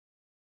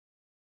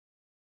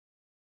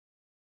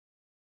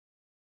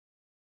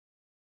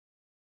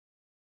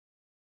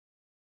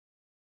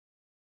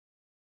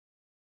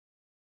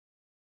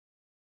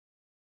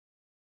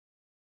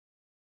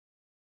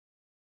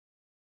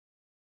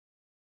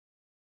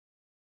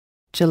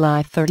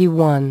July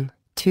 31,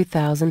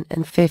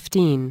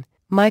 2015,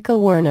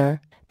 Michael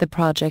Werner, the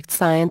project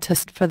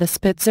scientist for the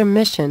Spitzer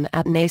mission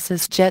at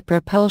NASA's Jet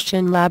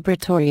Propulsion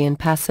Laboratory in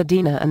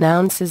Pasadena,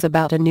 announces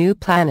about a new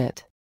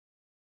planet.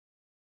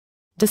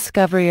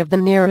 Discovery of the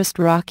nearest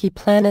rocky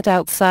planet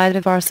outside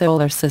of our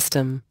solar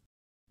system.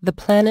 The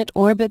planet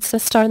orbits a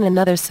star in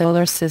another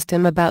solar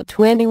system about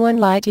 21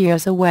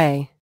 light-years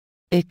away.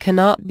 It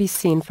cannot be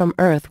seen from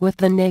Earth with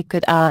the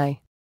naked eye.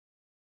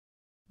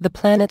 The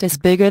planet is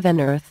bigger than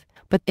Earth,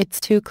 but it's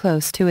too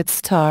close to its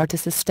star to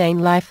sustain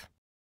life.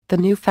 The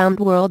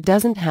newfound world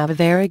doesn't have a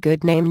very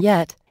good name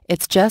yet,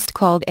 it's just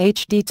called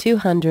HD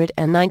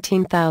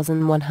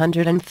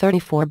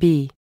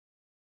 219,134b.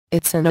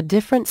 It's in a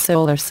different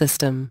solar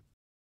system.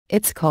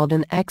 It's called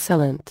an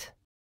excellent.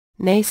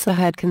 NASA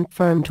had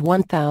confirmed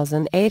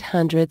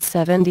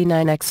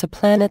 1,879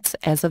 exoplanets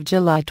as of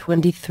July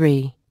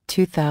 23,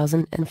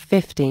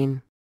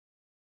 2015.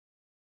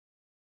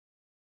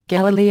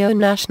 Galileo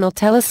National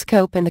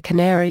Telescope in the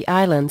Canary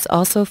Islands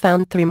also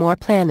found 3 more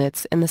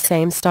planets in the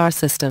same star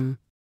system.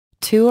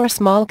 2 are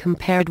small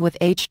compared with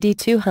HD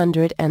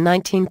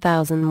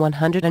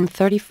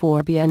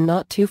 219,134b and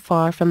not too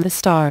far from the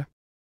star.